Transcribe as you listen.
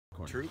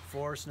recording. Troop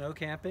 4 Snow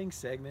Camping,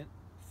 Segment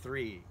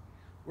 3.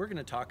 We're going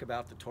to talk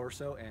about the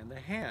torso and the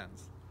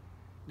hands.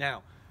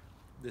 Now,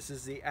 this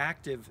is the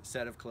active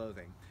set of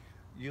clothing.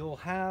 You'll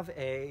have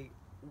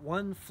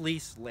one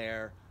fleece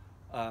layer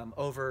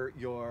over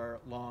your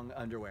long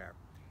underwear.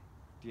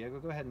 Diego,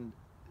 go ahead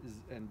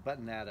and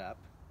button that up.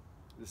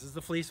 This is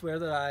the fleece wear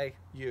that I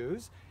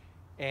use,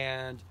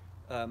 and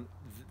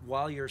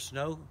while you're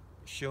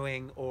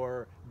snowshoeing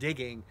or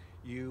digging,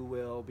 you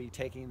will be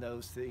taking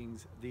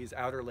these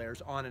outer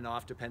layers on and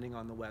off depending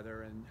on the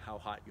weather and how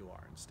hot you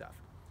are and stuff.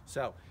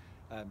 So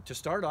to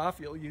start off,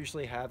 you'll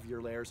usually have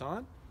your layers on.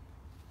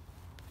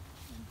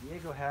 And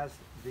Diego has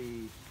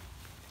the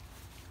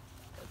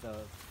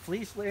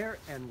fleece layer,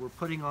 and we're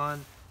putting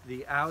on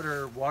the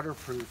outer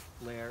waterproof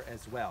layer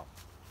as well.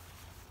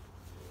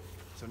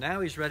 So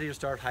now he's ready to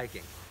start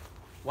hiking.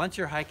 Once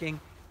you're hiking,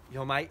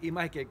 you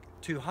might get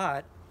too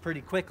hot pretty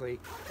quickly,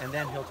 and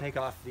then he'll take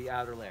off the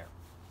outer layer.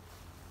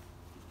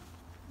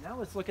 Now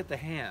let's look at the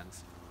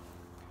hands.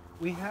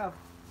 We have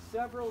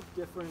several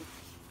different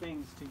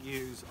things to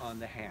use on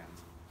the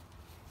hands,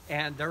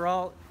 and they're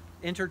all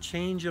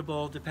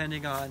interchangeable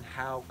depending on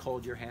how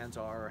cold your hands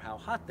are or how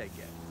hot they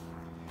get.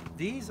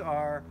 These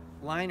are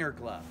liner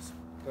gloves.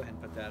 Go ahead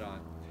and put that on.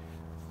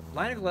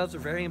 Liner gloves are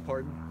very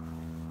important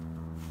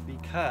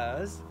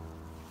because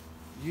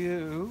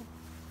you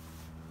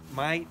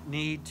might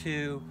need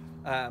to,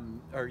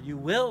 or you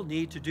will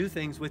need to do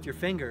things with your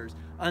fingers,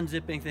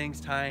 unzipping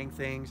things, tying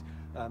things,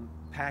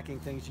 packing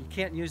things. You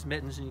can't use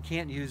mittens and you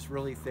can't use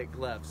really thick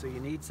gloves, so you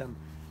need some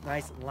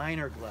nice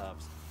liner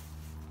gloves.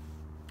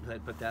 Go ahead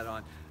and put that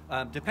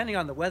on. Depending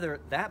on the weather,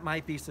 that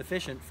might be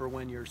sufficient for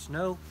when you're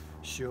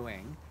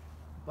snowshoeing,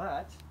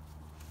 but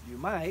you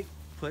might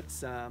put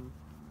some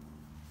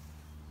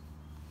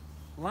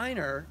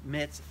liner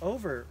mitts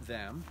over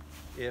them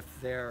if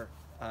they're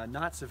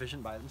not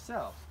sufficient by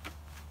themselves.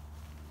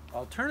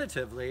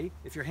 Alternatively,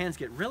 if your hands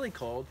get really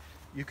cold,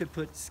 you could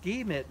put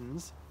ski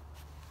mittens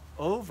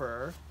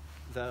over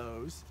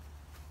those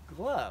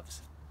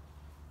gloves.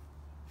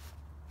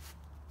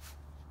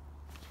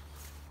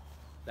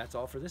 That's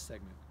all for this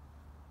segment.